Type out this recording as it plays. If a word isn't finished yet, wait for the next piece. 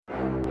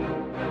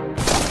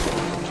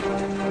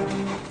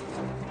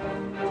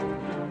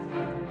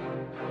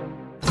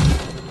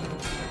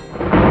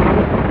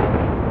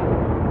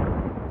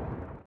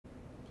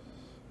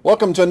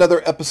Welcome to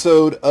another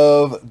episode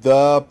of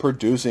The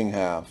Producing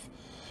Half,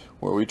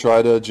 where we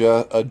try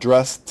to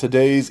address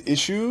today's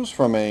issues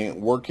from a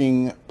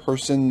working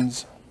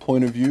person's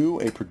point of view,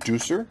 a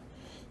producer,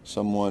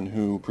 someone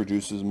who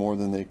produces more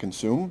than they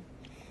consume.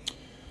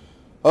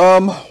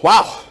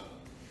 Wow.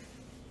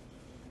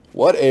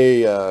 What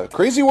a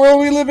crazy world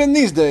we live in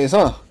these days,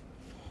 huh?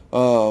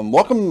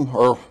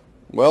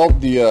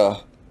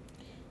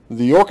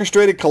 The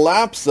orchestrated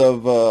collapse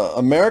of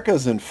America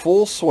is in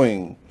full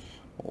swing.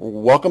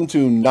 Welcome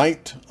to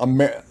Night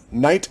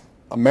America.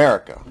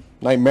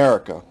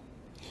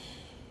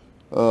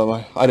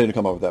 I didn't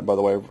come up with that, by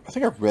the way. I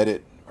think I read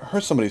it. I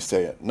heard somebody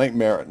say it.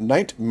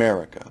 Night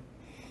America.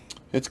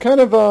 It's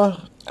kind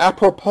of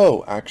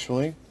apropos,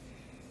 actually.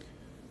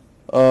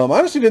 I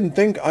honestly didn't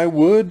think I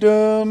would.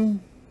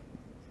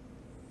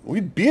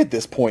 We'd be at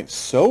this point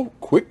so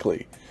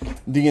quickly.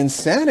 The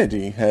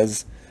insanity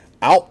has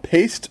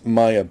outpaced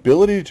my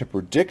ability to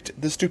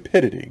predict the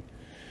stupidity.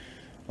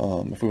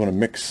 If we want to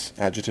mix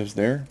adjectives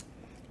there,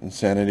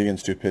 insanity and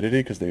stupidity,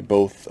 because they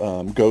both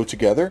go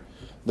together.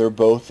 They're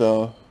both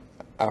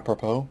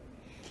apropos.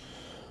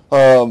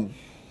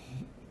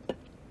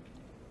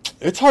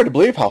 It's hard to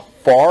believe how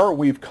far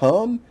we've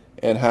come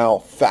and how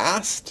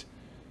fast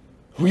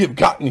we have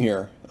gotten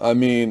here. I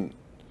mean,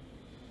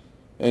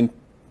 and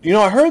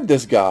I heard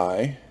this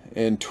guy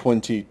in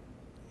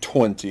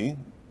 2020.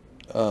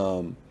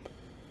 Trump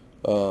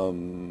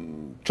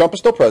is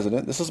still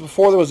president. This is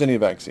before there was any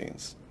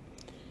vaccines.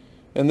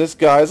 And this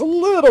guy's a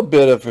little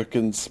bit of a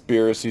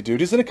conspiracy dude.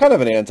 He's kind of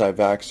an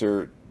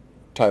anti-vaxxer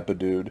type of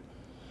dude.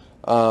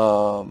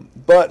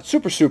 But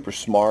super, super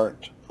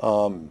smart.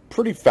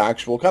 Pretty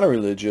factual, kind of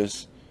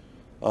religious.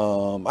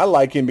 I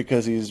like him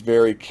because he's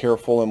very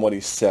careful in what he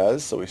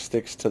says, so he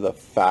sticks to the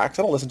facts.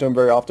 I don't listen to him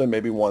very often.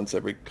 Maybe once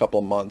every couple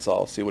of months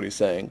I'll see what he's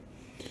saying.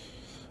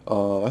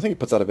 I think he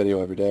puts out a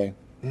video every day.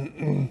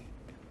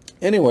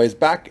 Anyways,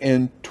 back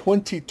in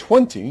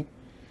 2020,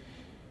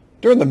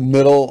 during the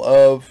middle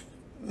of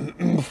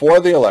before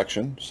the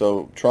election,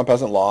 so Trump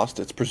hasn't lost.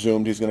 It's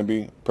presumed he's going to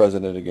be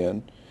president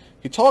again.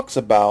 They're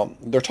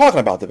talking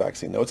about the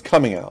vaccine, though. It's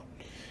coming out.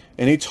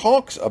 And he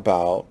talks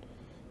about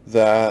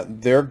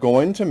that they're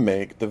going to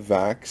make the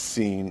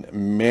vaccine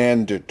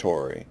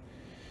mandatory.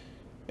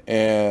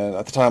 And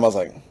at the time I was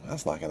like,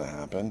 that's not going to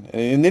happen.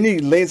 And then he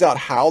lays out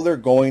how they're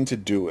going to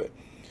do it.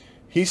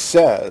 He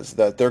says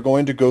that they're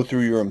going to go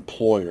through your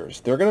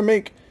employers. They're going to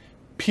make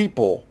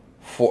people,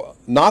 for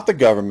not the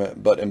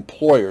government, but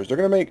employers. They're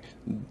going to make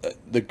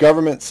the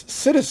government's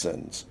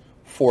citizens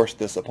force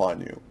this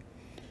upon you.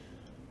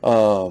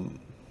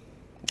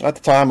 At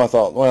the time, I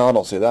thought, well, I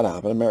don't see that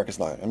happen. America's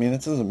not. I mean,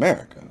 this is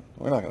America.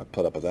 We're not going to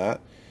put up with that.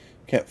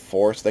 They didn't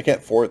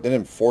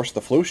force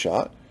the flu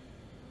shot.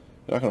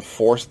 They're not going to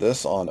force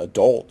this on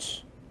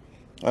adults.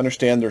 I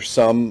understand there's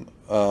some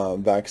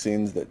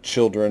vaccines that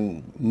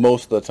children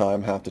most of the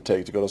time have to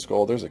take to go to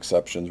school. There's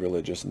exceptions,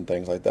 religious and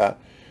things like that,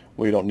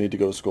 where you don't need to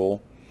go to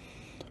school.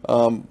 A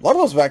lot of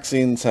those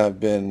vaccines have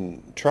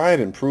been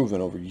tried and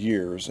proven over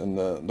years, and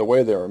the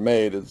way they were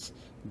made is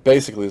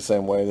basically the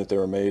same way that they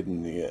were made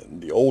in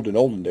the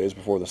olden days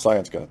before the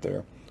science got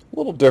there. A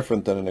little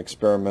different than an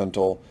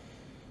experimental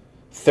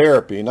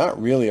therapy, not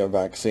really a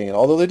vaccine.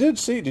 Although did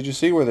you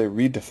see where they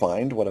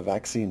redefined what a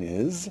vaccine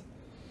is?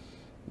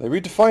 They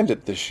redefined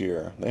it this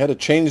year. They had to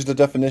change the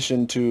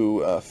definition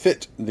to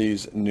fit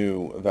these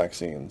new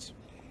vaccines.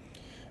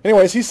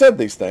 Anyways, he said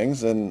these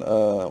things, and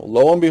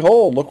lo and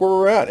behold, look where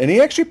we're at. And he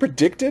actually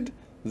predicted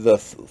the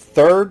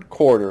third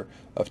quarter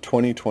of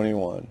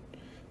 2021.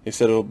 He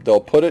said they'll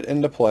put it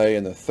into play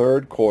in the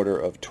third quarter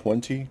of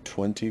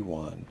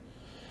 2021.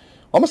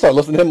 I'm going to start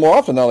listening to him more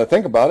often now that I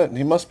think about it. And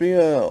he must be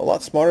a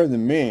lot smarter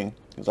than me,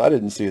 because I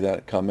didn't see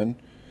that coming.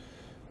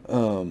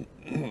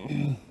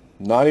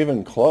 Not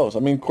even close. I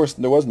mean, of course,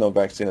 there was no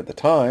vaccine at the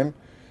time,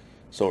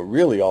 so it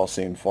really all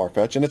seemed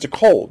far-fetched. And it's a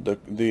cold.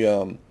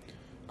 The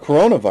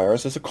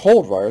coronavirus is a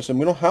cold virus, and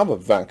we don't have a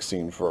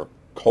vaccine for a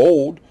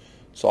cold.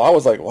 So I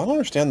was like, well, I don't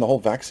understand the whole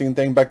vaccine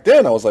thing. Back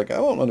then, I was like, I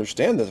don't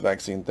understand this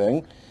vaccine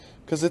thing,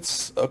 because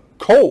it's a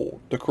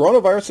cold. The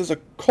coronavirus is a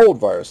cold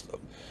virus.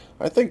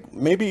 I think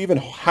maybe even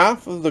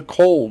half of the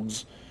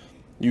colds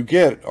you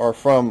get are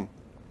from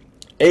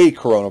a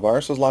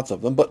coronavirus. There's lots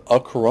of them, but a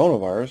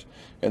coronavirus.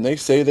 And they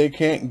say they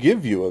can't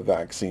give you a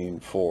vaccine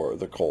for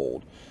the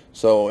cold.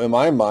 So in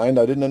my mind,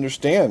 I didn't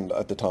understand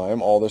at the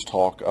time all this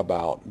talk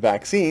about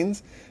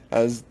vaccines.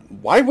 The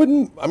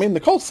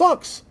cold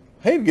sucks.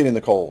 I hate getting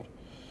the cold.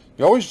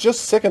 You're always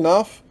just sick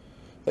enough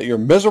that you're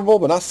miserable,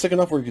 but not sick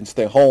enough where you can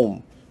stay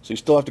home. So you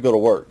still have to go to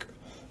work.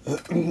 I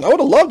would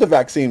have loved a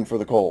vaccine for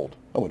the cold.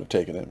 I would have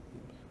taken it.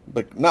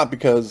 But not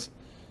because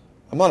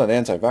I'm not an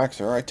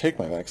anti-vaxxer. I take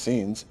my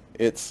vaccines.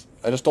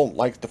 I just don't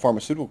like the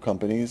pharmaceutical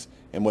companies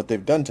and what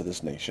they've done to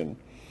this nation.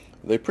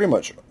 They pretty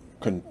much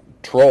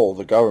control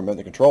the government.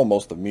 They control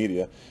most of the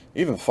media.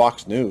 Even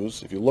Fox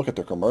News, if you look at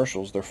their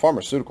commercials, they're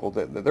pharmaceutical.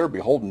 They're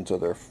beholden to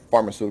their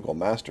pharmaceutical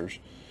masters.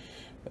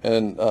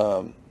 And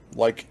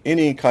like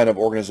any kind of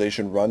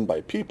organization run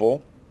by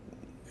people,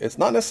 it's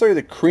not necessarily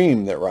the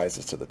cream that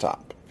rises to the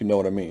top. you know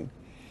what I mean.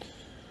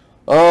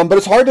 But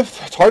it's hard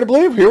to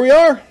believe. Here we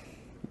are,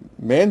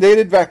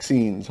 mandated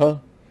vaccines, huh?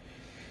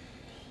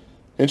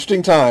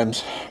 Interesting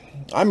times.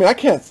 I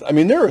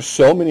mean, there are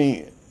so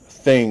many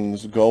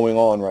things going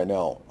on right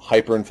now.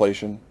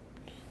 Hyperinflation.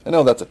 I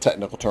know that's a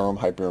technical term,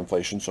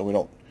 hyperinflation, so we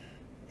don't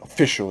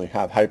officially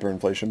have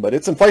hyperinflation, but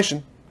it's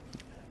inflation.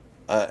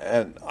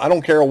 And I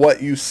don't care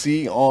what you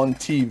see on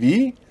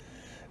TV.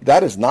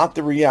 That is not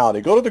the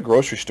reality. Go to the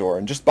grocery store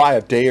and just buy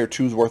a day or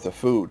two's worth of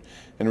food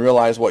and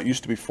realize what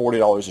used to be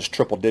 $40 is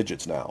triple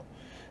digits now.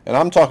 And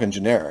I'm talking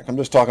generic. I'm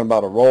just talking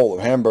about a roll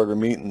of hamburger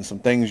meat and some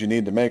things you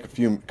need to make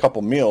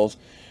couple meals,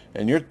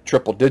 and you're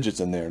triple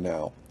digits in there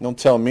now. Don't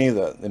tell me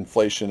that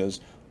inflation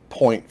is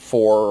 0.4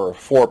 or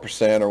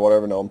 4% or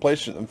whatever. No,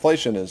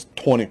 inflation is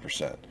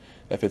 20%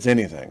 if it's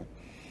anything.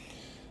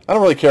 I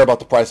don't really care about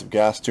the price of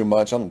gas too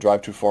much. I don't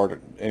drive too far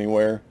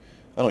anywhere.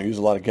 I don't use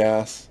a lot of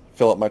gas.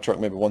 Fill up my truck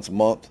maybe once a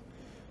month.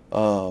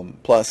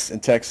 Plus, in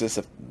Texas,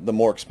 the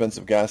more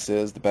expensive gas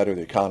is, the better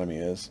the economy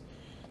is.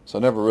 So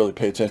I never really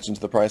pay attention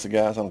to the price of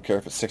gas. I don't care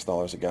if it's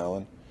 $6 a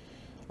gallon.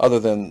 Other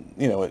than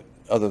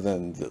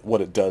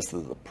what it does to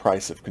the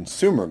price of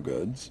consumer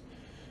goods.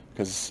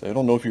 Because I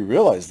don't know if you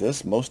realize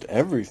this, most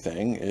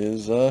everything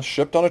is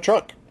shipped on a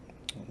truck.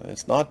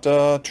 It's not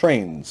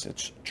trains,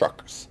 it's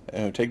trucks.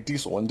 And take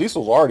diesel. And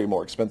diesel's already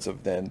more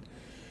expensive than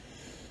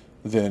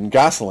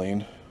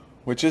gasoline,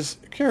 which is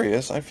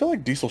curious. I feel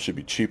like diesel should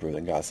be cheaper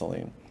than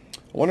gasoline.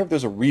 I wonder if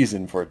there's a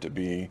reason for it to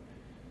be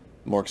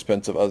more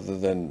expensive other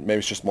than maybe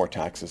it's just more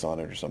taxes on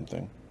it or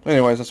something.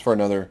 Anyways, that's for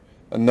another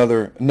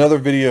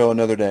video,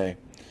 another day.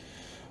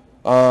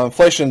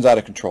 Inflation's out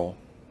of control.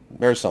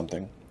 There's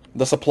something.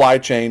 The supply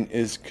chain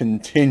is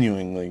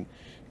continuing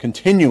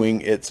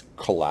its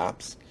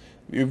collapse.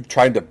 You've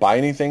tried to buy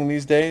anything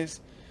these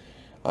days,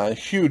 a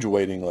huge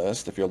waiting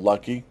list if you're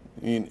lucky.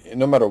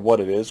 No matter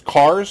what it is.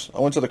 Cars, I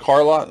went to the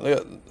car lot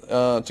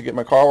to get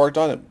my car worked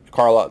on. The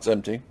car lot's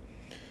empty.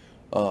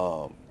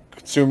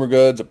 Consumer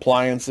goods,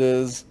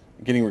 appliances,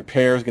 getting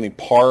repairs, getting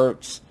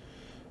parts,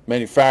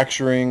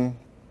 manufacturing,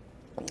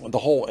 the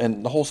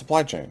whole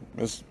supply chain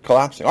is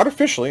collapsing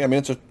artificially. I mean,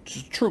 it's a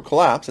true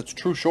collapse. It's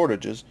true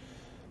shortages.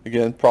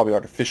 Again, probably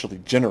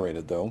artificially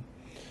generated though.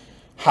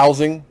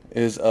 Housing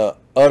is a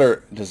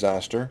utter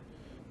disaster.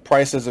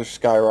 Prices are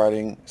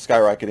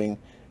skyrocketing.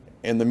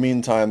 In the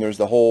meantime, there's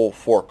the whole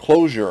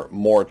foreclosure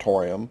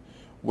moratorium,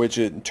 which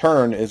in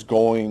turn is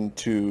going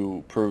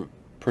to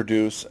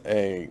produce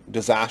a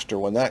disaster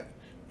when that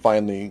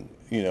finally,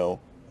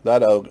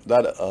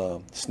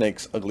 that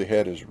snake's ugly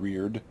head is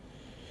reared.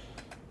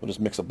 We'll just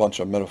mix a bunch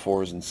of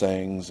metaphors and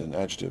sayings and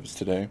adjectives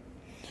today.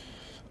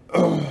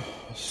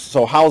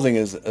 So housing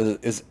is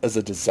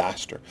a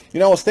disaster. I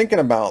was thinking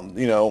about,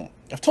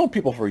 I've told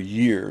people for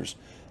years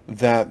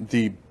that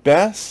the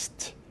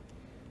best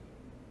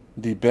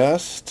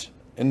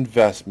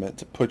investment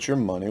to put your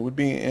money would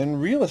be in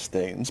real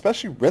estate, and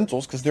especially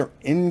rentals, because they're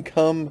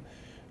income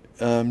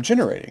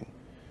generating.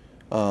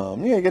 You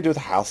get to do with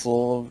the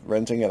hassle of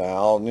renting it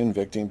out and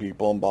evicting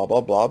people and blah,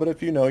 blah, blah. But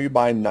if you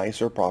buy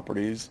nicer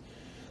properties,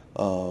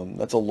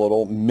 that's a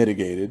little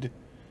mitigated.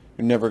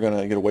 You're never going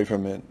to get away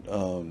from it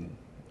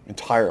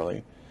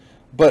entirely.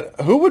 But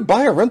who would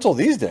buy a rental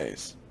these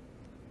days?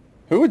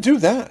 Who would do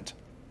that?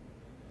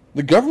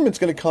 The government's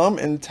going to come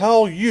and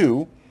tell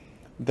you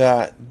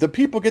that the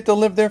people get to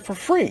live there for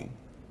free.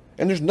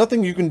 And there's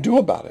nothing you can do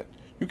about it.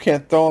 You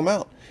can't throw them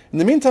out. In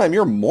the meantime,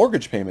 your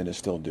mortgage payment is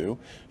still due,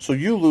 so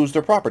you lose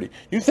their property.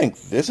 You think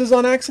this is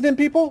on accident,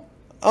 people?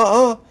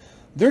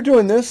 They're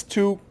doing this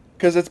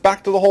because it's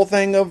back to the whole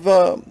thing of,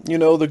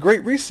 the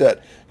Great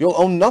Reset. You'll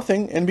own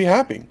nothing and be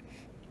happy.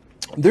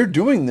 They're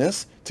doing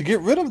this to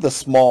get rid of the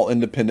small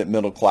independent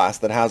middle class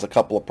that has a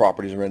couple of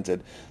properties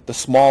rented, the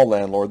small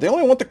landlord. They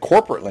only want the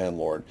corporate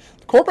landlord.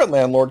 The corporate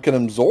landlord can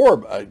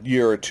absorb a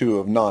year or two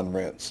of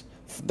non-rents.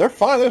 They're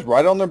fine. They're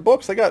right on their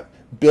books. They got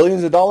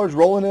billions of dollars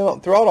rolling in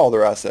throughout all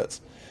their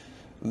assets.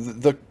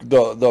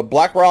 The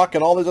BlackRock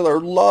and all these other are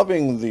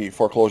loving the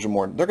foreclosure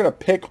moratorium. They're going to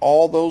pick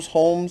all those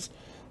homes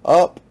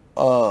up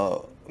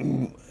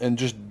and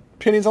just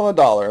pennies on the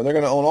dollar. And they're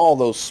going to own all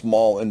those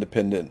small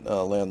independent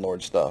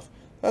landlord stuff.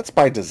 That's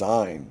by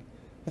design.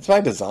 It's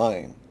by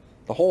design.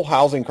 The whole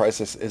housing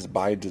crisis is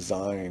by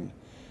design.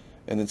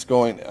 And it's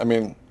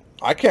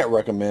I can't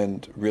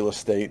recommend real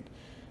estate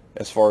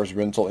as far as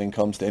rental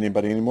incomes to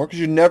anybody anymore, because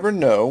you never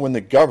know when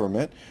the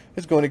government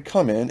is going to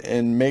come in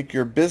and make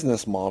your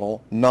business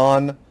model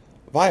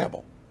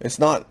non-viable.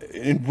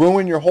 It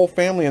ruin your whole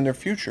family and their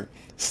future.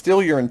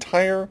 Steal your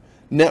entire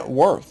net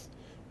worth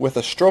with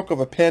a stroke of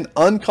a pen,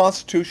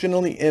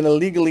 unconstitutionally and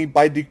illegally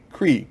by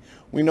decree.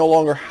 We no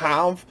longer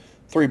have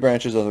 3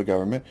 branches of the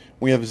government.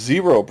 We have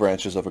 0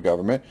 branches of a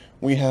government.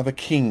 We have a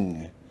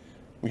king.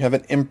 We have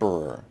an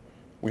emperor.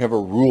 We have a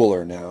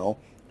ruler now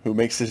who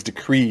makes his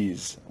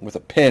decrees with a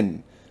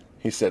pen.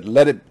 He said,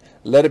 let it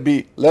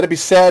be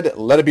said,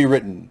 let it be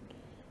written.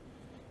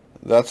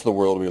 That's the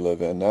world we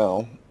live in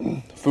now.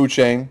 Food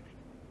chain.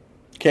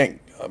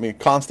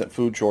 Constant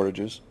food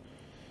shortages.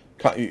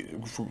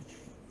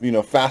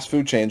 fast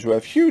food chains who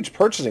have huge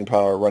purchasing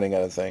power running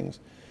out of things.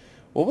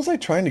 What was I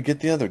trying to get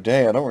the other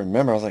day? I don't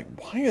remember. I was like,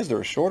 why is there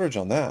a shortage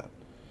on that?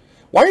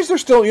 Why is there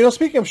still,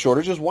 speaking of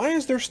shortages, why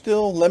is there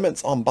still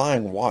limits on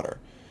buying water?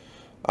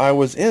 I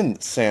was in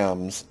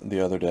Sam's the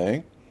other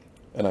day,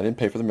 and I didn't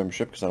pay for the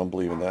membership because I don't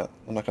believe in that.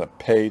 I'm not going to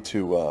pay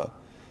to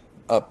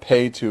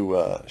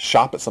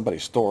shop at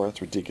somebody's store.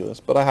 That's ridiculous.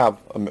 But I have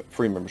a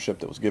free membership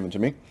that was given to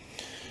me.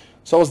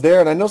 So I was there,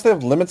 and I noticed they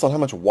have limits on how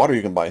much water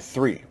you can buy,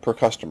 3 per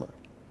customer.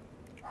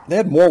 They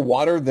had more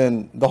water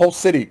than the whole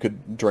city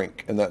could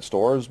drink in that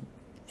store. It was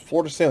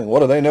floor to ceiling.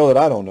 What do they know that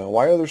I don't know?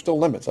 Why are there still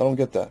limits? I don't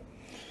get that.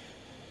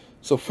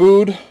 So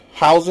food,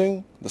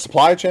 housing, the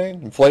supply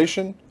chain,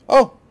 inflation.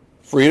 Oh,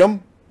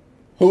 freedom.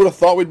 Who would have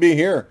thought we'd be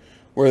here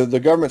where the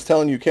government's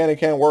telling you can and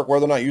can't work,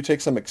 whether or not you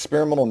take some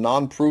experimental,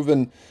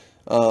 non-proven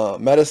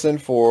medicine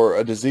for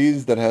a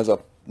disease that has a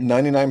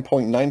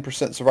 99.9%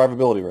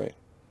 survivability rate.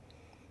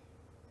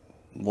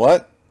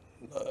 What?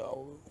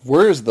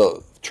 Where is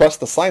the trust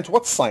the science?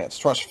 What's science?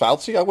 Trust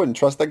Fauci? I wouldn't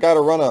trust that guy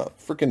to run a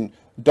freaking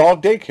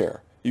dog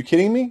daycare. You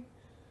kidding me?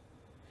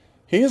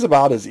 He is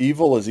about as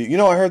evil as he...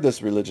 I heard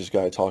this religious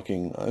guy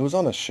talking. It was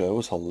on a show. It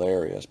was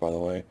hilarious, by the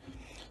way.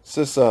 It's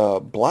this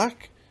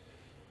black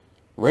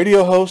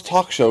radio host,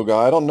 talk show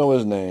guy. I don't know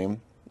his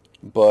name,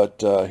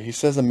 but he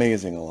says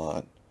amazing a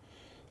lot.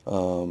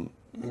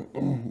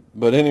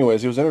 But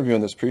anyways, he was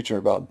interviewing this preacher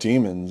about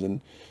demons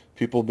and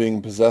people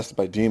being possessed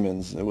by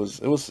demons. It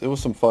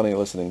was some funny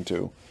listening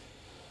to.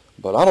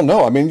 But I don't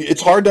know. I mean,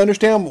 it's hard to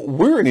understand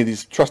where any of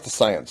these trust the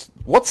science.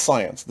 What's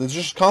science? There's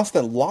just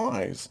constant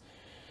lies.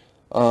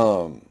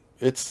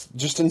 It's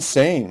just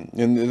insane.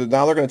 And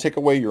now they're going to take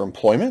away your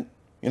employment.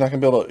 You're not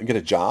going to be able to get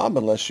a job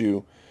unless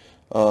you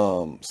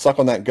suck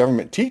on that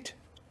government teat.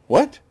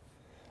 What?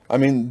 I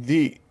mean,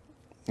 the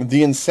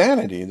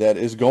insanity that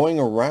is going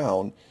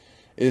around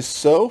is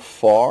so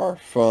far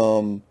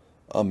from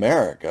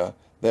America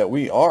that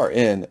we are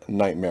in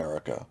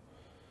Nightmerica.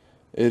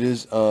 It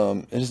is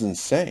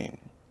insane.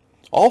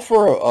 All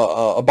for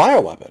a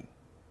bioweapon.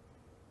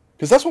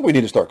 Because that's what we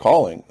need to start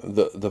calling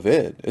the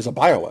vid, is a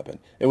bioweapon.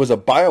 It was a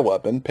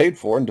bioweapon paid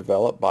for and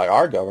developed by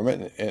our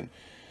government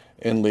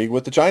in league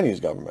with the Chinese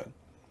government.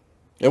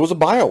 It was a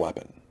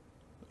bioweapon.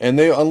 And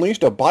they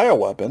unleashed a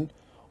bioweapon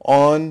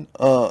on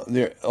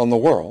the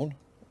world,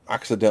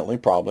 accidentally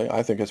probably.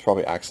 I think it's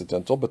probably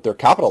accidental, but they're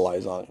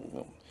capitalizing on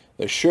it.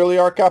 They surely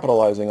are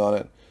capitalizing on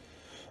it.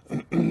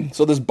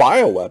 So this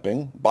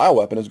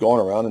bioweapon is going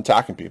around and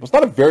attacking people. It's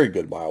not a very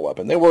good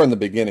bioweapon. They were in the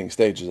beginning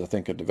stages, I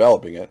think, of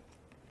developing it.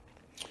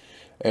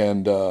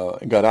 And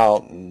it got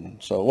out,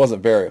 and so it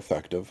wasn't very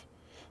effective.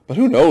 But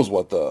who knows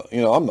what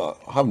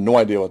I have no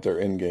idea what their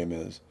end game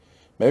is.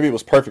 Maybe it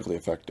was perfectly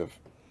effective.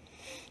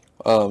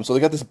 So they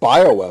got this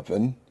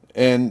bioweapon,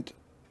 and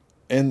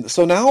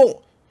so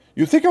now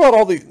you think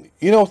about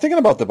thinking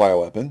about the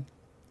bioweapon,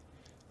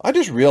 I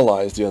just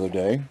realized the other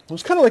day, it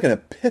was kind of like an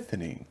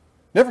epiphany.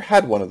 Never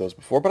had one of those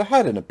before, but I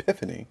had an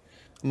epiphany.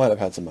 I might have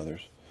had some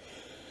others.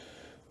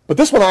 But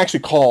this one I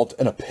actually called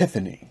an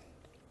epiphany.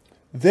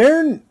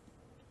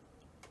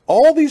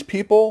 All these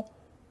people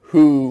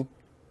who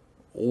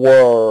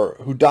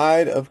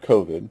died of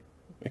COVID,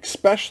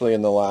 especially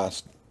in the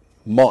last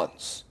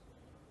months,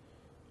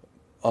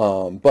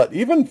 but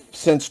even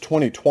since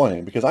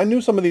 2020, because I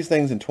knew some of these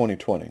things in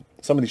 2020,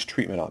 some of these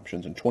treatment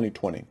options in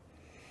 2020,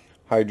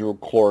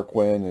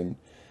 hydrochloroquine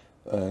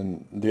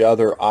and the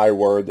other I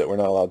word that we're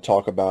not allowed to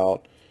talk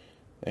about,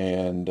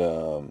 and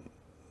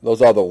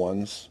those other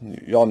ones,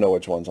 y'all know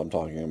which ones I'm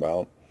talking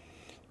about,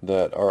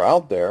 that are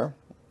out there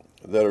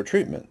that are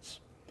treatments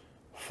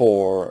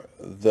for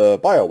the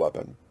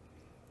bioweapon.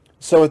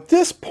 So at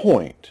this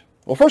point,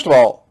 well, first of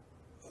all,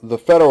 the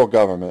federal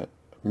government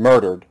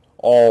murdered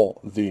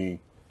all the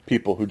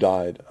people who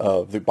died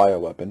of the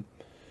bioweapon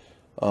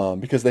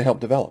because they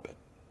helped develop it.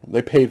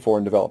 They paid for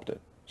and developed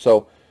it.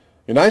 So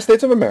United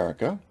States of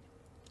America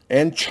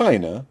and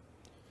China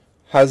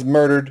has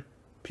murdered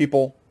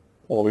people.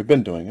 Well, we've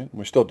been doing it.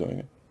 We're still doing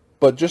it.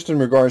 But just in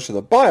regards to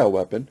the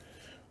bioweapon,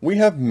 we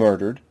have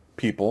murdered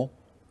people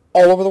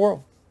all over the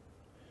world.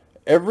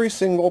 Every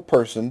single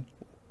person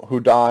who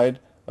died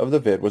of the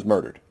vid was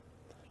murdered.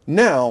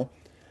 Now,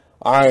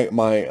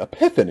 my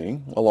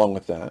epiphany, along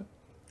with that,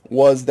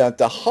 was that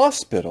the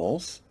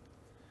hospitals,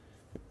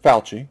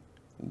 Fauci,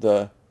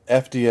 the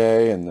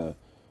FDA, and the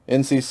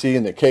NCC,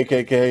 and the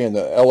KKK, and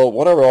the LO,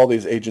 whatever all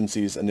these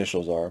agencies'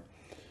 initials are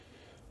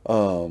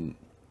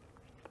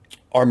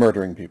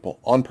murdering people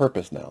on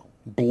purpose now.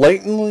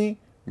 Blatantly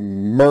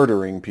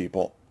murdering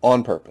people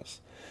on purpose.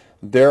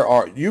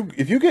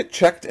 If you get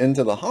checked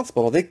into the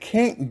hospital, they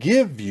can't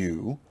give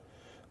you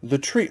the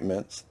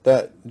treatments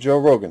that Joe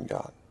Rogan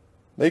got.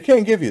 They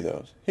can't give you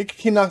those.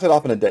 He knocked it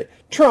off in a day.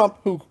 Trump,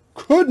 who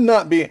could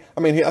not be,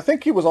 I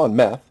think he was on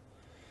meth,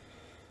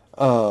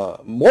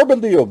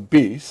 morbidly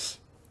obese,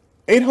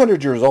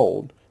 800 years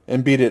old,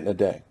 and beat it in a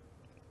day.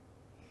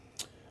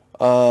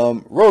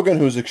 Rogan,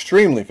 who's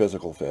extremely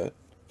physically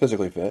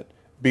fit,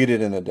 beat it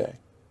in a day.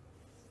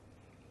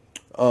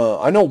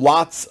 I know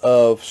lots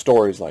of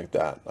stories like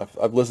that.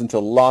 I've listened to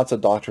lots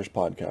of doctors'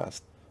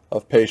 podcasts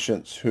of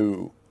patients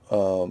who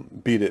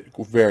beat it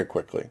very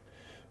quickly,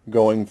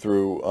 going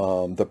through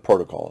the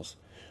protocols.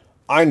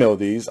 I know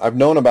these. I've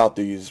known about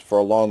these for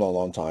a long, long,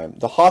 long time.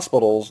 The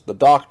hospitals, the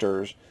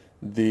doctors,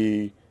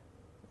 the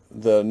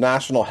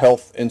National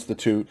Health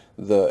Institute,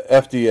 the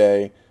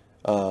FDA,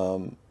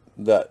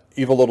 that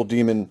evil little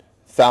demon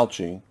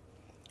Fauci,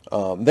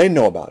 they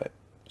know about it.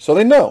 So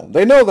they know.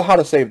 They know how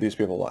to save these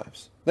people's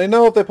lives. They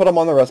know if they put them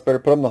on the respirator,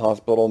 put them in the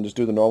hospital, and just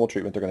do the normal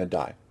treatment, they're going to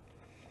die.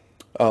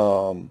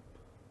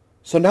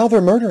 So now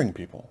they're murdering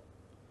people.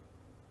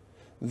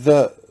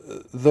 The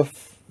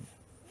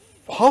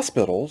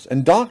hospitals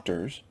and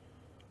doctors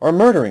are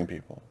murdering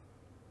people.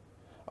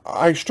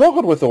 I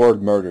struggled with the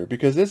word murder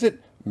because is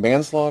it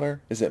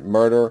manslaughter? Is it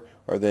murder?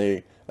 Are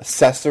they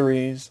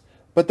accessories?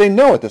 But they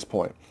know at this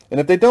point. And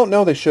if they don't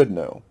know, they should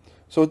know.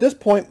 So at this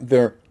point,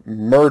 they're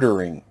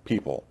murdering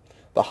people.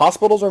 The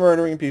hospitals are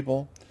murdering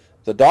people.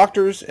 The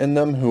doctors in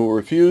them who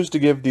refuse to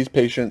give these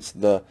patients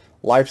the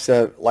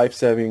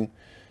life-saving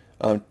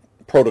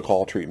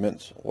protocol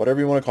treatments,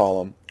 whatever you want to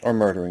call them, are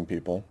murdering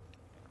people.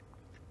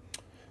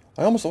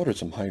 I almost ordered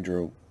some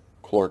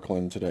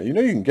hydrochloroquine today. You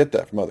know you can get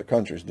that from other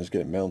countries and just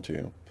get it mailed to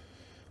you.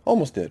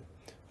 Almost did.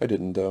 I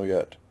didn't though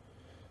yet.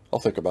 I'll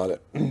think about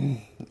it.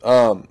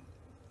 And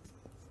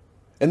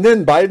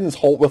then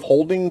Biden's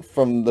withholding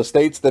from the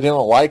states that he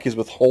don't like. He's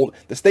withhold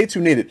the states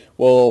who need it.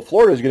 Well,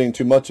 Florida's getting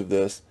too much of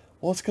this.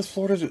 Well, it's because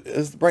Florida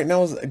is right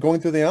now is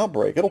going through the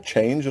outbreak. It'll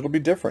change. It'll be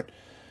different.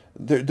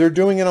 They're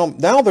doing it on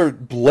now. They're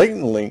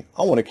blatantly.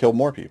 I want to kill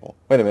more people.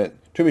 Wait a minute.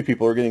 Too many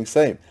people are getting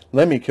saved.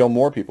 Let me kill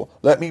more people.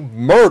 Let me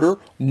murder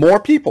more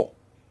people.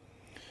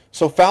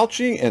 So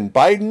Fauci and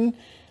Biden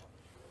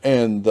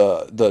and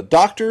the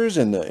doctors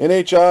and the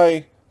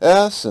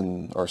NHIS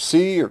and or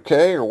C or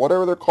K or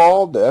whatever they're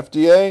called, the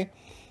FDA,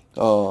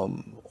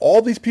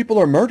 all these people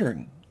are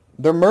murdering.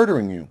 They're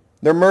murdering you.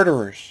 They're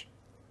murderers.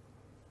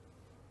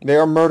 They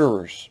are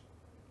murderers.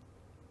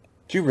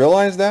 Do you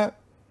realize that?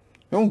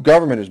 Your own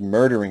government is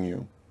murdering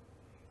you.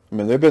 I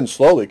mean, they've been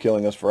slowly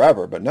killing us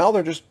forever, but now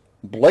they're just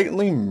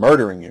blatantly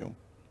murdering you.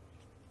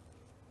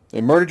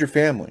 They murdered your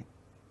family.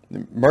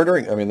 They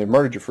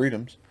murdered your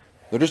freedoms.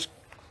 They're just,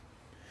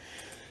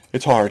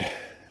 it's hard.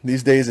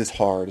 These days it's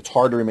hard. It's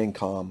hard to remain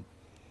calm.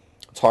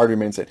 It's hard to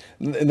remain safe.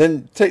 And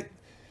then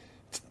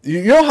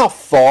you know how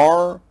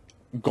far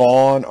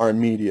gone our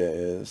media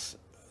is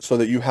so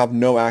that you have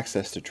no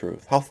access to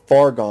truth. How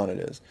far gone it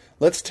is.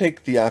 Let's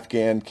take the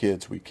Afghan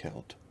kids we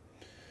killed.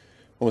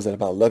 What was that,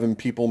 about 11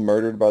 people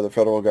murdered by the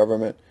federal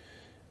government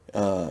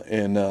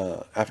in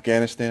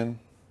Afghanistan?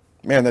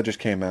 Man, that just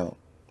came out.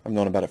 I've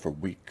known about it for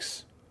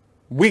weeks.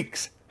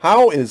 Weeks.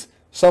 How is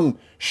some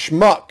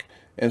schmuck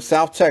in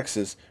South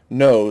Texas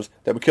knows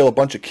that we kill a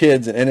bunch of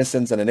kids and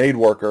innocents and an aid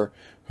worker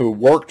who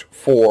worked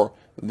for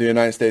the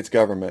United States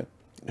government,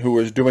 who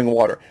was doing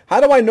water?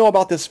 How do I know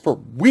about this for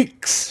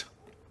weeks?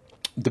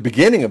 The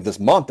beginning of this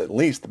month, at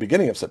least, the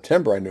beginning of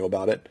September, I knew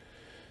about it.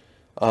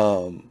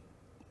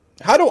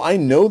 How do I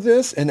know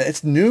this? And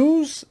it's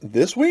news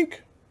this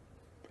week?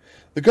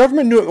 The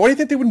government knew it. Why do you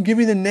think they wouldn't give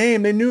me the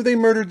name? They knew they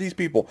murdered these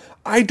people.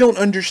 I don't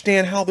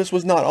understand how this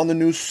was not on the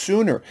news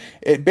sooner.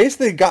 It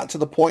basically got to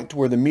the point to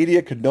where the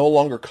media could no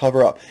longer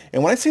cover up.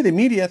 And when I say the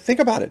media, think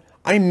about it.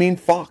 I mean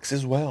Fox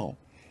as well.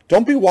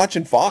 Don't be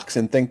watching Fox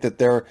and think that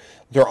they're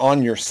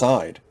on your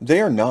side. They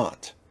are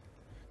not.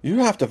 You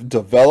have to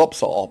develop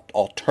some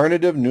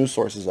alternative news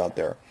sources out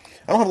there.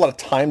 I don't have a lot of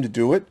time to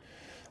do it.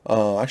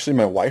 Actually,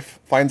 my wife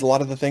finds a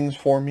lot of the things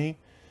for me.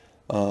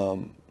 I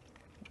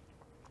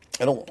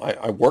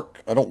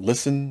work. I don't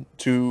listen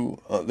to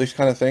these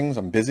kind of things.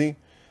 I'm busy.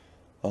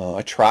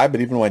 I try,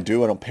 but even when I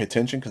do, I don't pay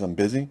attention because I'm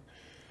busy.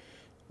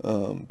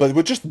 But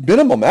with just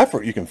minimum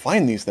effort, you can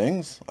find these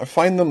things. I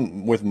find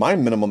them with my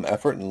minimum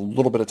effort and a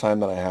little bit of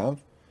time that I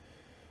have.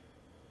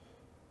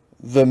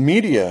 The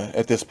media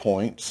at this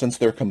point, since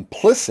they're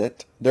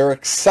complicit, they're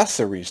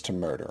accessories to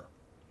murder.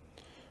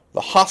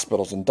 The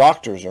hospitals and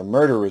doctors are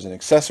murderers and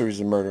accessories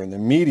to murder, and the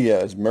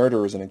media is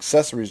murderers and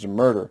accessories to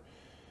murder.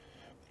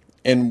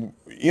 And,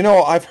 you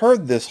know, I've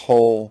heard this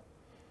whole,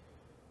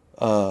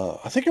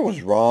 I think it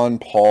was Ron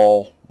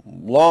Paul,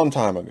 long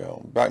time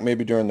ago, back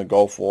maybe during the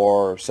Gulf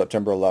War or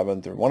September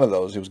 11th or one of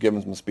those, he was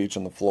giving some speech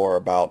on the floor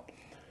about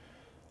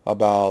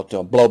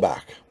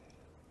blowback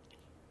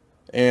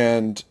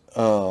and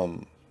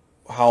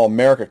how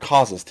America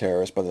causes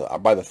terrorists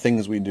by the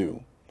things we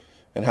do,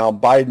 and how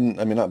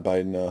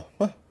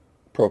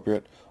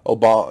appropriate,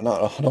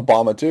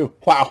 Obama too.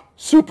 Wow,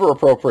 super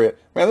appropriate.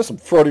 Man, there's some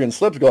Freudian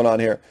slips going on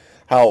here.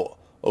 How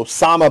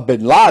Osama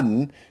bin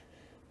Laden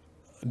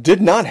did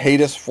not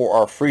hate us for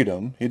our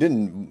freedom. He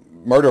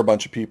didn't murder a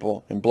bunch of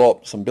people and blow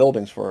up some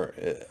buildings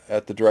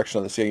at the direction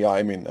of the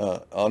CIA,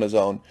 on his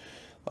own,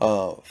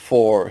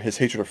 for his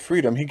hatred of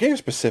freedom. He gave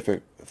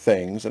specific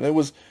things, and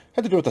it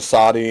had to do with the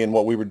Saudi and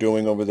what we were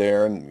doing over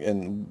there,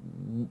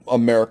 and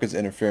America's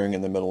interfering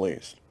in the Middle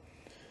East.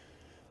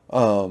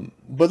 But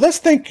let's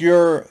think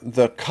you're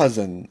the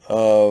cousin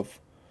of,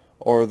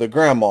 or the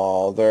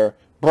grandma, their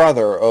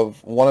brother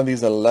of one of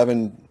these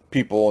 11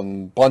 people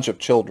and bunch of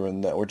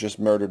children that were just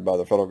murdered by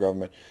the federal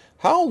government,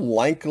 how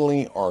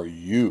likely are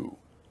you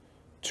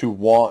to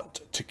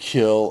want to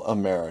kill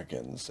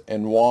Americans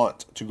and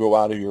want to go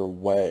out of your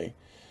way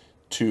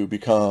to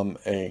become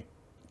a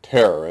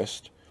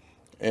terrorist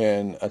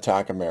and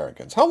attack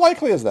Americans? How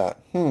likely is that?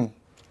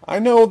 I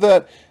know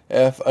that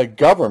if a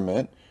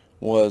government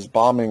was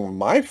bombing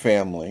my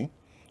family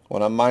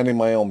when I'm minding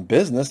my own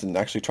business and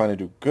actually trying to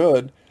do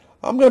good,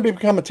 I'm going to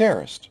become a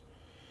terrorist.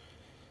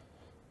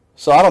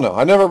 So I don't know.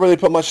 I never really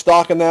put much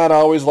stock in that. I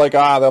always like,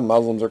 the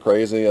Muslims are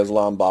crazy,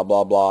 Islam, blah,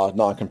 blah, blah,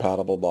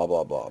 non-compatible, blah,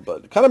 blah, blah.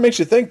 But it kind of makes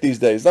you think these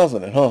days,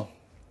 doesn't it, huh?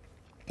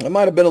 I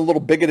might have been a little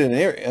bigoted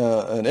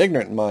and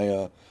ignorant in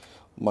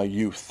my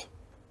youth.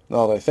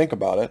 Now that I think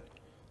about it,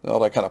 now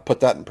that I kind of put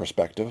that in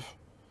perspective.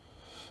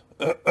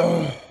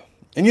 And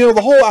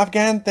the whole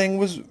Afghan thing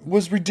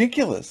was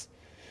ridiculous.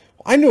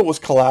 I knew it was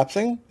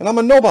collapsing, and I'm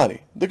a nobody.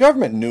 The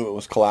government knew it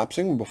was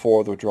collapsing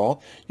before the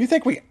withdrawal. You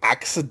think we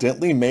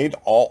accidentally made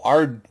all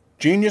our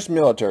genius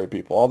military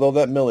people, although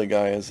that Milley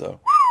guy is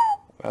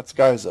that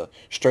guy's a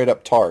straight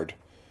up tard.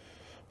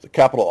 It's a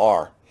capital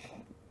R.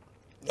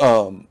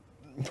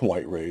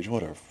 White rage,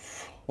 what a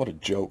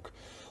joke.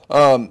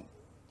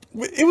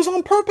 It was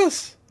on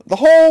purpose.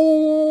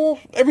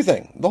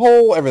 Everything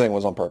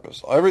was on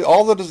purpose.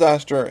 All the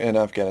disaster in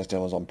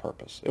Afghanistan was on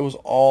purpose. It was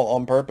all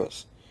on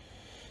purpose.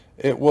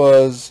 It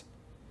was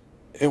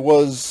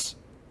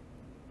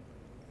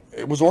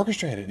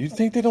orchestrated. You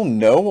think they don't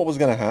know what was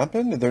going to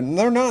happen?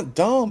 They're not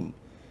dumb.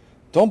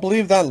 Don't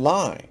believe that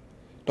lie.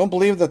 Don't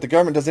believe that the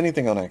government does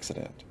anything on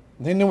accident.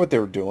 They knew what they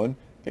were doing.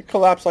 It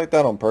collapsed like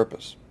that on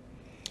purpose.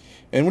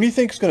 And what do you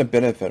think is going to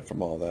benefit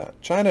from all that?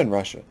 China and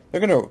Russia.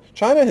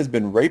 China has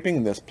been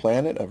raping this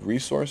planet of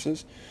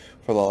resources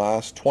for the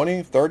last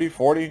 20, 30,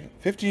 40,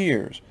 50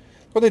 years.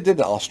 That's what they did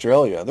to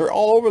Australia. They're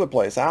all over the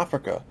place.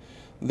 Africa.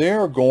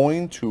 They're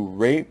going to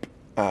rape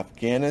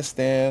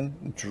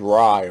Afghanistan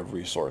dry of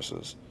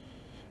resources.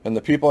 And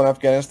the people in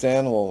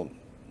Afghanistan will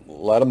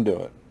let them do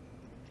it.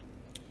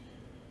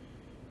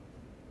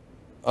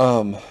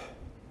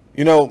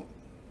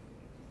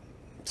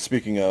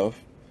 Speaking of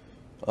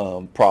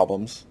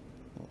problems,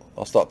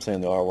 I'll stop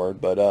saying the R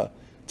word, but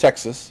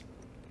Texas,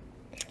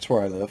 that's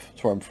where I live,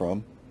 that's where I'm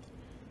from.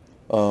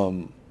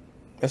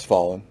 It's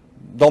fallen.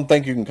 Don't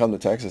think you can come to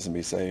Texas and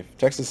be safe.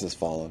 Texas is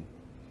fallen.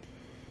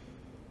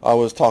 I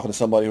was talking to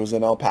somebody who was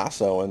in El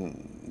Paso,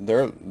 and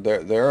they're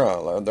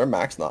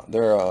mask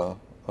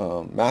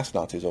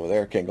Nazis over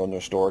there. Can't go into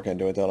a store, can't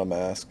do anything without a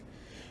mask.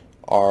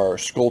 Our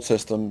school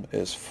system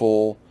is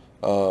full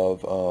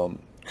of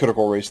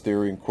critical race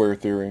theory and queer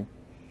theory.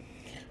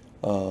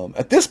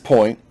 At this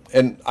point,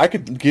 and I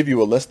could give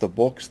you a list of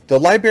books, the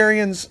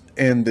librarians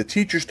and the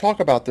teachers talk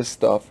about this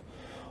stuff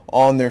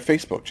on their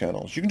Facebook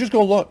channels. You can just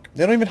go look.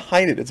 They don't even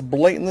hide it. It's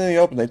blatantly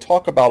open. They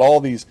talk about all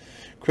these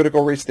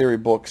critical race theory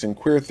books and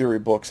queer theory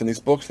books and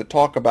these books that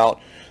talk about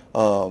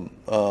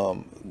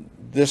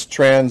this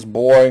trans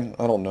boy,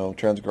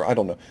 trans girl, I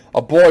don't know,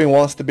 a boy who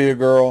wants to be a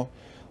girl,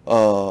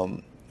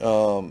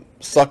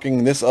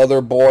 sucking this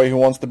other boy who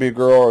wants to be a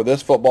girl, or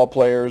this football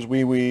player's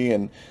wee-wee,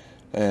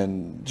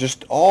 and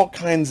just all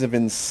kinds of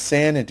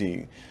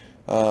insanity,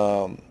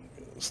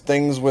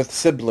 things with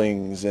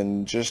siblings,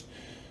 and just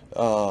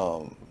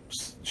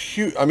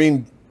huge,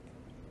 and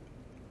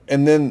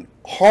then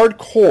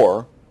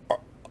hardcore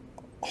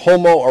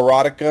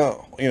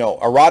homoerotica,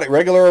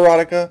 regular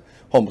erotica,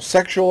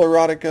 homosexual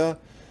erotica,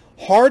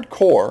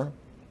 hardcore,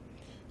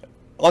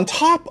 on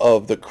top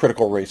of the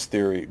critical race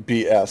theory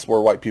BS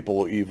where white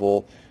people are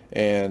evil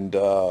and,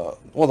 the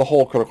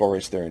whole critical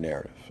race theory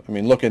narrative.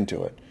 Look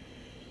into it.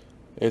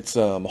 It's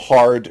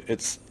hard,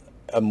 it's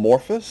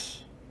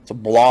amorphous, it's a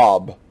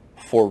blob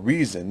for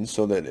reasons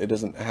so that it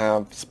doesn't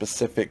have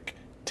specific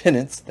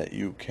tenets that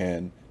you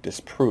can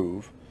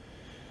disprove.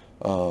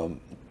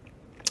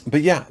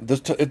 But yeah,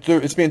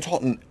 it's being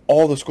taught in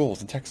all the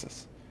schools in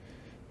Texas.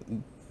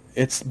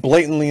 It's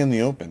blatantly in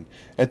the open.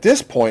 At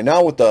this point,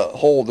 now with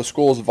the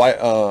schools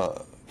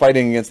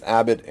fighting against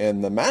Abbott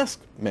and the mask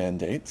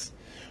mandates,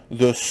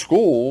 the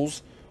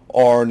schools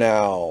are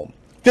now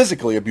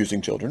physically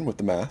abusing children with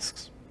the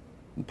masks,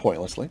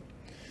 pointlessly.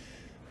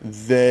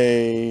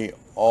 They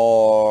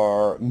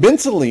are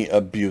mentally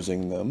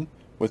abusing them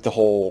with the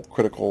whole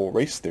critical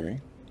race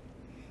theory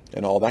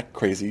and all that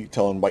crazy,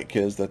 telling white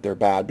kids that they're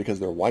bad because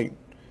they're white.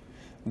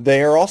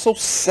 They are also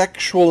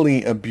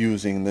sexually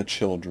abusing the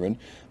children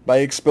by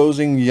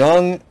exposing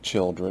young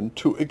children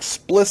to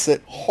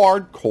explicit,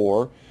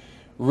 hardcore,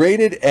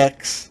 rated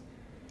X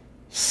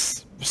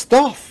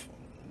stuff.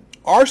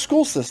 Our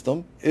school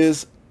system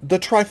is the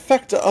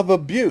trifecta of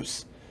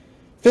abuse: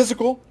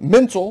 physical,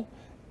 mental,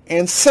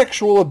 and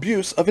sexual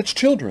abuse of its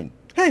children.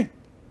 Hey,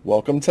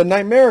 welcome to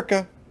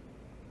Nightmerica.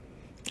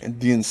 And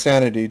the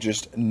insanity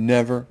just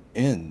never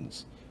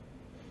ends.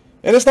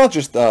 And it's not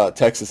just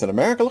Texas and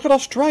America. Look at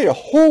Australia.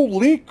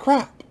 Holy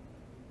crap.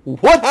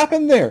 What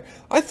happened there?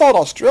 I thought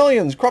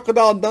Australians,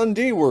 Crocodile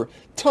Dundee, were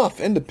tough,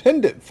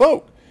 independent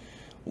folk.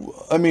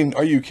 I mean,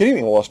 are you kidding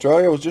me? Well,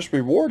 Australia was just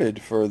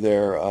rewarded for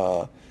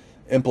their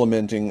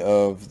implementing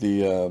of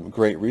the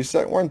Great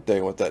Reset, weren't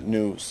they, with that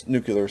new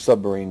nuclear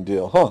submarine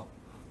deal? Huh?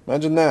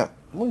 Imagine that.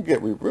 We'll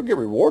get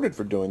rewarded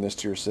for doing this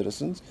to your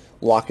citizens,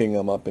 locking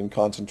them up in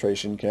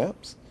concentration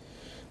camps.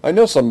 I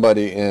know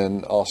somebody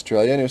in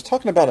Australia, and he was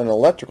talking about an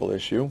electrical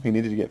issue he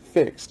needed to get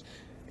fixed,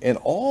 and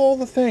all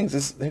the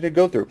things they had to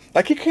go through.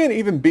 Like, he can't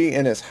even be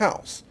in his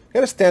house. He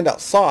got to stand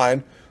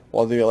outside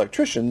while the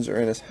electricians are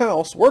in his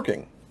house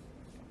working,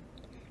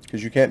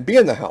 because you can't be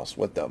in the house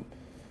with them.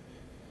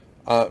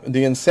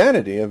 The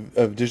insanity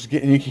of just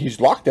getting, he's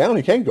locked down,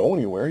 he can't go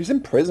anywhere, he's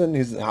in prison,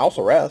 he's in house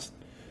arrest.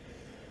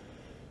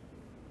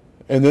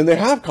 And then they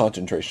have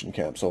concentration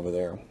camps over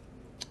there.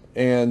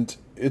 And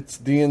it's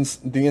the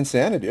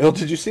insanity. Oh,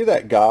 did you see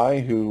that guy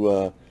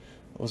who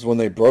was when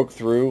they broke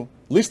through?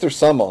 At least there's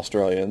some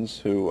Australians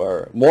who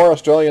are more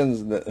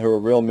Australians who are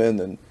real men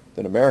than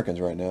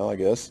Americans right now, I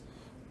guess,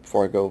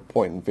 before I go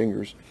pointing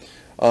fingers.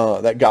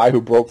 That guy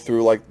who broke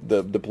through like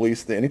the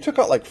police thing, and he took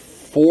out like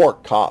 4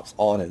 cops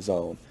on his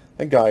own.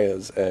 That guy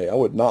I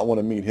would not want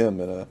to meet him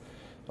in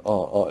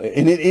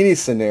any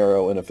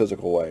scenario in a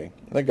physical way.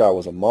 That guy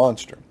was a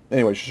monster.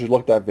 Anyway, you should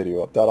look that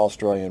video up. That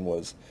Australian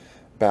was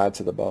bad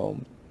to the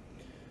bone.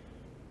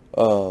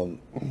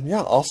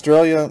 Yeah,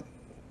 Australia.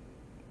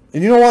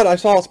 And you know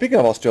what? Speaking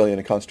of Australia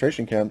and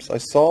concentration camps,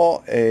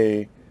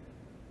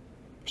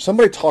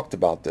 somebody talked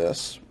about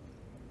this,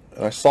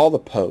 and I saw the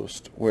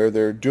post where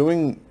they're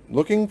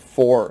looking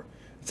for,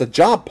 it's a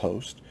job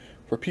post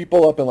for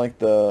people up in like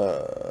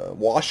the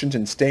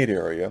Washington State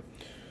area.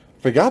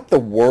 Forgot the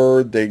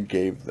word they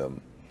gave them.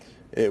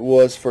 It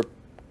was for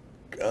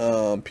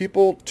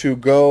people to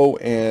go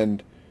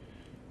and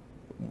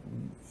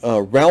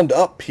round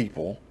up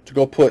people to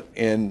go put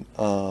in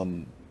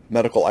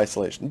medical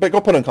isolation, but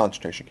go put in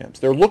concentration camps.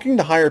 They're looking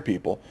to hire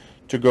people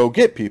to go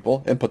get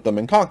people and put them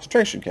in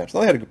concentration camps. Now,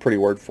 they had a pretty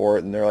word for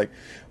it, and they're like,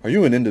 are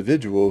you an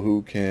individual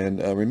who can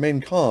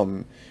remain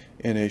calm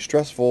in a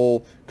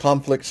stressful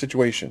conflict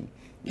situation?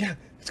 Yeah,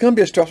 it's going to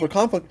be a stressful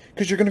conflict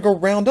because you're going to go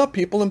round up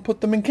people and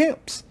put them in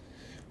camps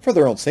for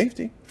their own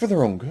safety, for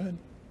their own good.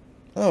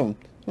 I don't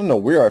know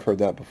where I've heard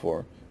that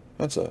before.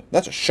 That's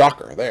a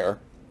shocker there.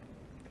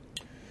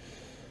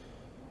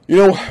 You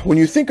know, when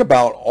you think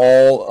about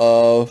all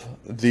of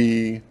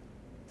the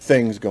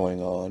things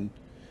going on,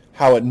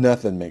 how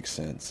nothing makes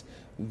sense.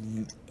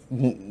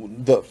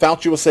 The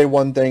Fauci will say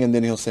one thing and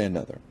then he'll say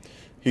another.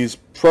 He's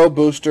pro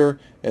booster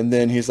and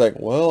then he's like,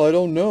 well, I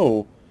don't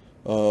know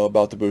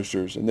about the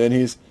boosters. And then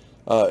he's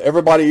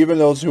everybody, even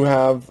those who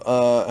have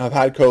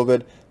had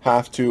COVID,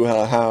 have to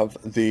have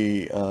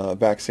the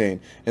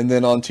vaccine. And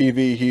then on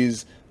TV,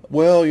 he's,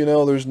 well, you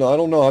know, I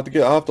don't know. I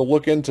have to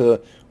look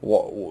into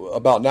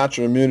about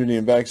natural immunity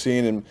and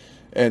vaccine,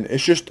 and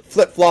it's just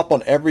flip flop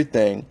on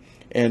everything.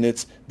 And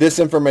it's this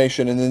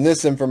information and then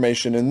this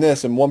information and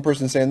this, and one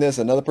person saying this,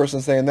 another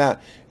person saying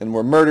that, and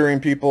we're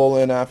murdering people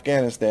in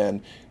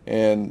Afghanistan,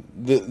 and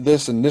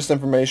this and this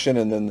information,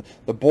 and then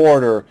the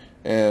border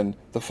and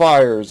the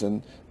fires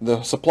and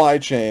the supply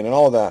chain and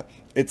all of that.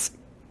 It's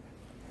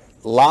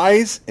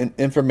lies and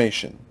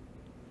information,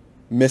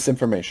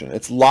 misinformation.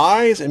 It's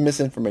lies and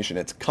misinformation.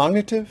 It's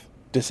cognitive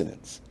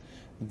dissonance.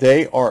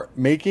 They are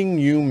making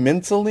you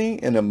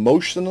mentally and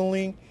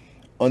emotionally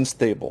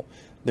unstable.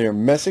 They are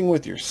messing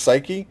with your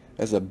psyche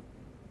as a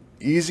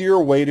easier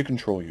way to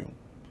control you.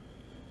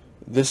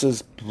 This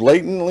is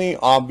blatantly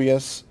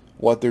obvious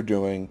what they're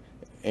doing,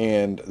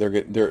 and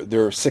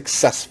they're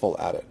successful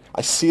at it.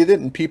 I see it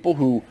in people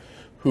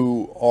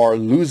who are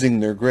losing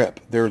their grip.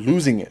 They're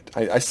losing it.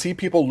 I see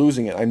people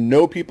losing it. I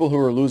know people who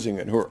are losing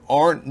it, who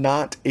aren't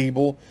not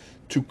able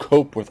to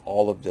cope with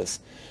all of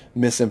this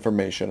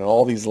misinformation and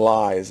all these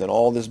lies and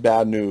all this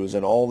bad news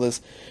and all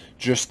this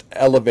just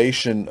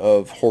elevation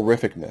of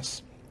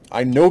horrificness.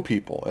 I know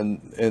people,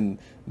 and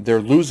they're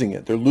losing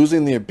it. They're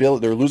losing the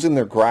ability. They're losing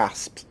their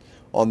grasp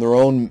on their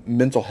own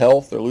mental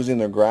health. They're losing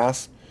their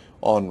grasp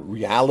on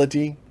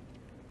reality,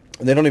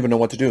 and they don't even know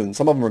what to do. And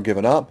some of them are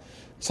giving up.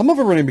 Some of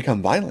them are going to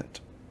become violent.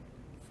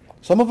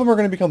 Some of them are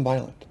going to become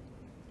violent.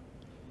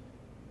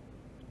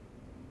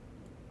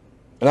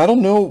 And I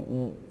don't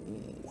know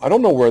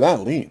where that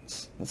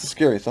leads. That's a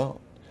scary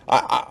thought.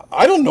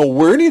 I don't know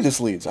where any of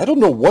this leads. I don't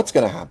know what's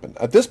going to happen.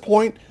 At this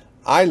point,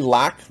 I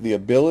lack the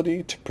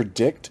ability to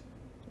predict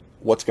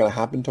what's going to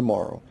happen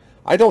tomorrow.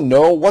 I don't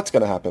know what's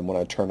going to happen when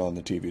I turn on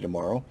the TV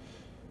tomorrow.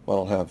 Well,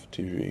 I don't have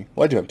TV.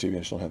 Well, I do have TV. I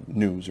just don't have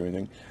news or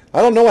anything.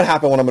 I don't know what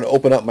happened when I'm going to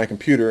open up my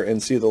computer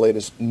and see the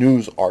latest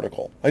news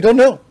article. I don't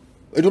know.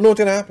 I don't know what's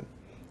going to happen.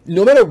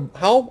 No matter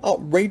how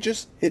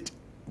outrageous it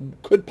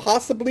could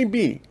possibly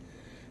be,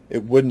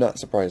 it would not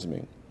surprise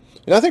me.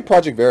 And I think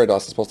Project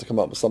Veritas is supposed to come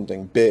up with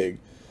something big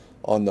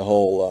on the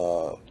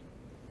whole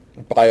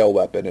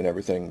bioweapon and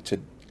everything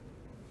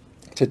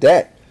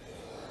today.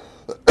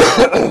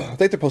 I think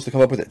they're supposed to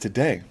come up with it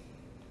today.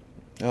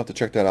 I'll have to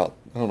check that out.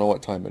 I don't know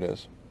what time it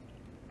is.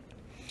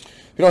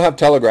 If you don't have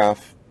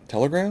Telegraph,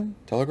 Telegram?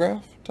 If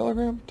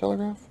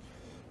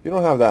you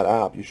don't have that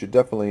app, you should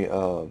definitely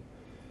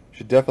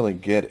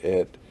get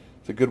it.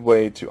 It's a good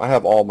way to. I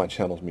have all my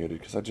channels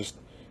muted because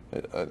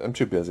I'm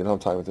too busy. I don't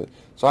have time with it.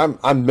 So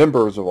I'm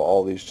members of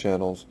all these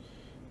channels.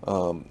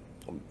 Um,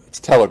 it's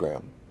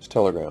Telegram. It's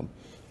Telegram.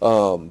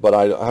 But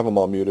I have them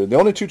all muted. The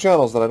only two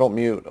channels that I don't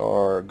mute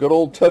are good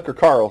old Tucker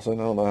Carlson.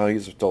 I don't know how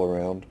he's still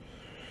around,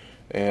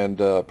 and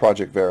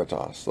Project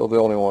Veritas. Those are the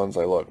only ones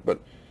I look. But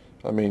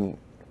I mean,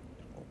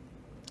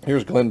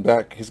 here's Glenn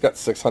Beck. He's got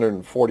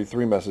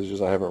 643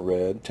 messages I haven't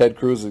read. Ted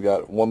Cruz has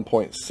got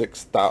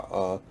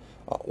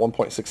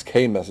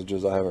 1.6K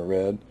messages I haven't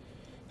read.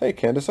 Hey,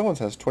 Candace Owens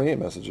has 28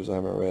 messages I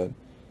haven't read.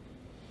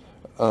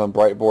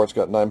 Brightboard's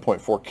got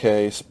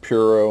 9.4K.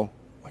 Shapiro.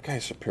 My guy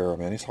Shapiro,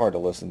 man, he's hard to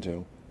listen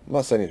to. I'm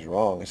not saying he's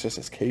wrong. It's just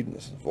his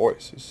cadence, his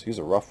voice. He's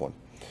a rough one.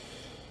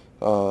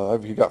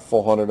 He got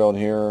full 100 on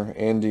here.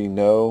 Andy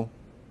No.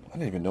 I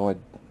didn't even know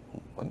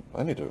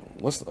I need to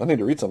listen. I need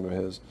to read some of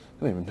his.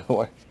 I didn't even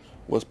know I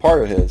was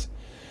part of his.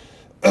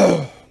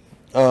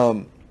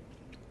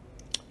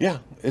 Yeah,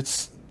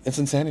 it's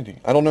insanity.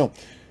 I don't know.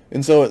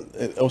 And so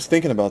I was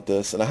thinking about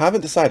this, and I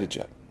haven't decided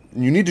yet.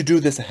 And you need to do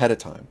this ahead of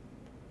time.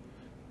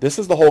 This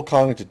is the whole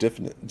cognitive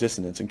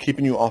dissonance and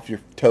keeping you off your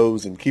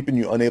toes and keeping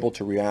you unable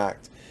to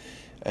react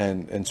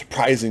and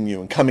surprising you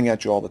and coming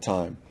at you all the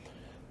time.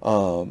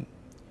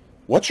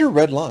 What's your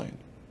red line?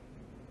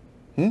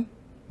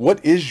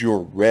 What is your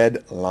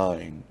red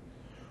line?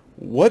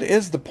 What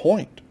is the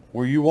point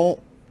where you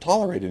won't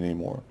tolerate it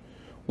anymore?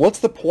 What's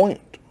the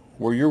point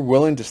where you're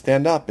willing to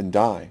stand up and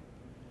die?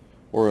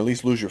 Or at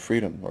least lose your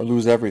freedom, or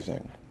lose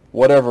everything.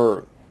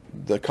 Whatever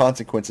the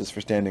consequences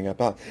for standing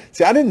up out.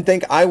 See, I didn't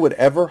think I would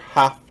ever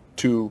have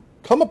to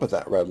come up with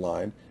that red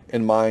line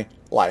in my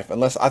life,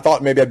 unless I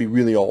thought maybe I'd be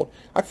really old.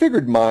 I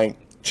figured my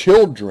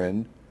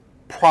children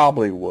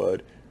probably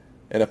would,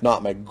 and if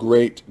not my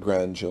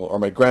great-grandchildren, or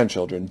my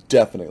grandchildren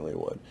definitely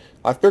would.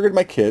 I figured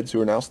my kids, who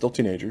are now still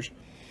teenagers,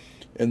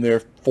 in their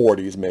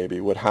 40s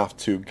maybe, would have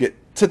to get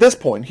to this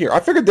point here.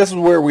 I figured this is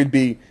where we'd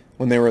be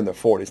when they were in their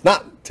 40s.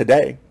 Not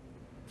today.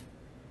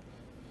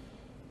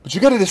 But you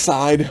got to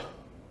decide,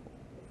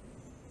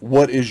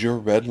 what is your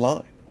red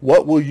line?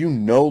 What will you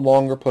no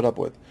longer put up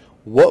with?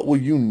 What will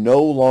you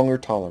no longer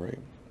tolerate?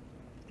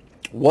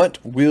 What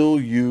will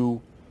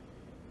you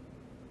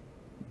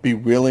be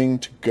willing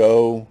to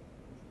go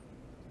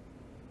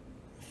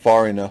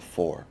far enough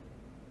for?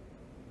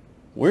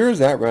 Where is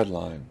that red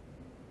line?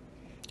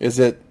 Is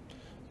it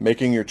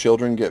making your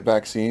children get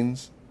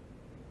vaccines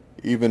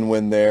even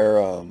when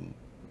they're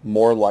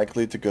more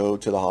likely to go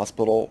to the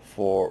hospital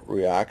for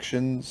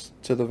reactions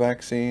to the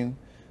vaccine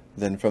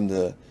than from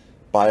the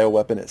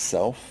bioweapon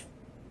itself?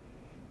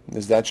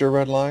 Is that your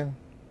red line?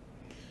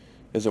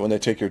 Is it when they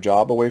take your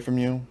job away from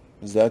you?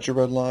 Is that your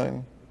red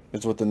line?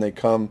 Is it when they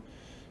come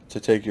to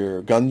take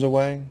your guns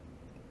away?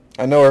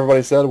 I know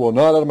everybody said, well,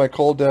 not out of my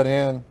cold dead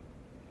hand.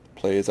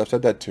 Please, I've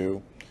said that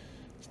too.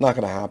 It's not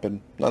going to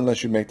happen. Not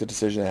unless you make the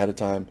decision ahead of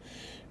time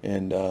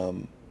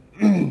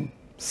and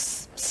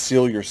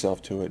seal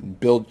yourself to it and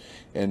build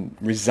and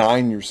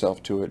resign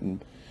yourself to it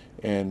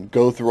and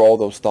go through all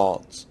those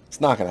thoughts.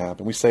 It's not going to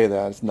happen. We say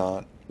that. It's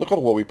not. Look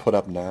at what we put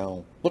up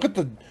now. Look at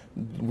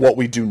what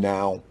we do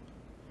now.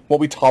 What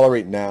we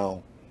tolerate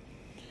now.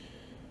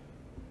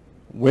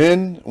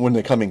 When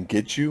they come and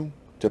get you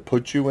to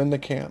put you in the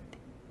camp,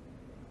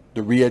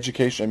 the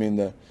re-education,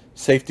 the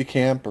safety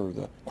camp or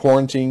the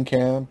quarantine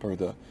camp or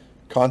the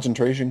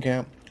concentration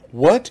camp,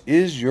 what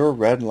is your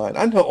red line?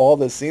 I know all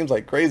this seems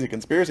like crazy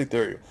conspiracy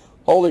theory.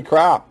 Holy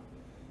crap.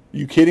 Are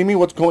you kidding me?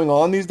 What's going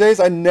on these days?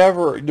 I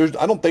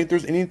don't think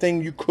there's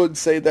anything you could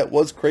say that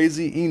was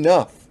crazy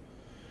enough.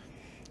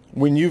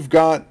 When you've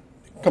got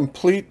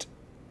complete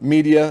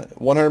media,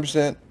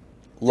 100%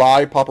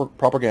 lie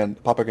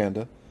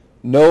propaganda,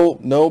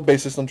 no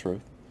basis on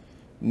truth,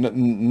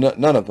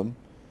 none of them.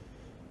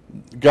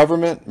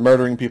 Government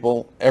murdering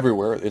people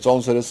everywhere, its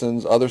own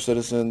citizens, other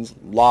citizens,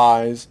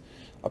 lies.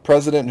 A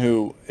president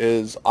who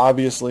is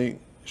obviously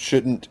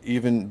shouldn't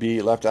even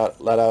be let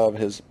out of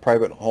his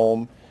private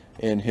home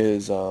in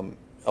his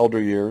elder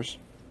years.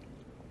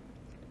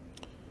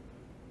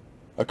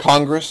 A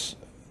Congress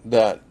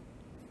that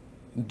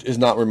is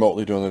not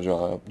remotely doing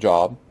the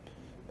job.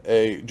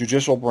 A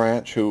judicial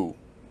branch who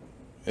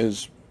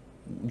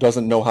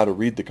doesn't know how to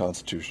read the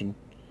Constitution.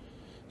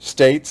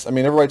 States,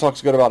 everybody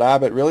talks good about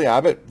Abbott. Really,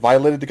 Abbott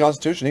violated the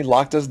Constitution. He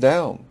locked us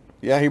down.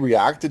 Yeah, he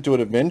reacted to it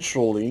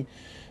eventually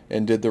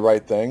and did the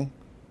right thing.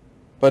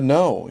 But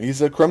no,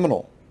 he's a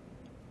criminal.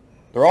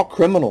 They're all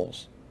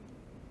criminals.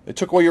 They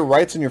took away your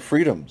rights and your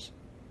freedoms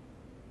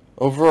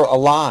over a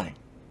lie.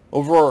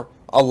 Over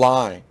a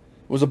lie.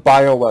 It was a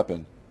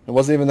bioweapon. It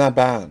wasn't even that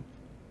bad.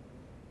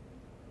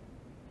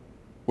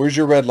 Where's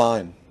your red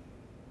line?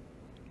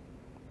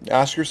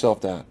 Ask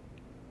yourself that.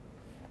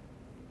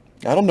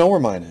 I don't know where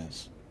mine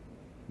is,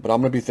 but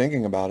I'm going to be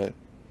thinking about it.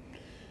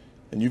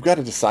 And you've got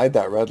to decide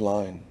that red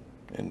line.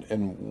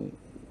 And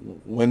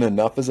when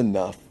enough is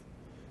enough.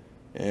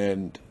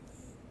 And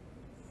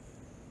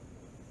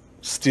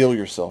steel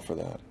yourself for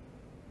that.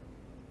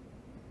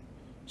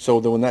 So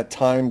that when that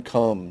time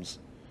comes,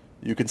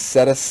 you can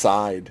set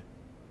aside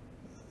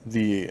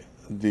the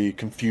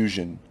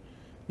confusion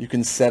You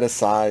can set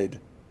aside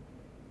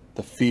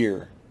the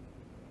fear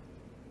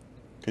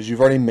because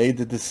you've already made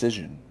the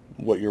decision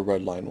what your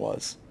red line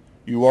was.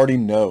 You already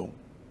know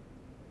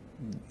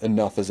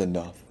enough is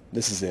enough.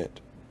 This is it.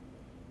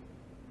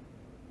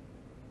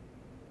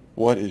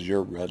 What is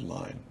your red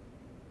line?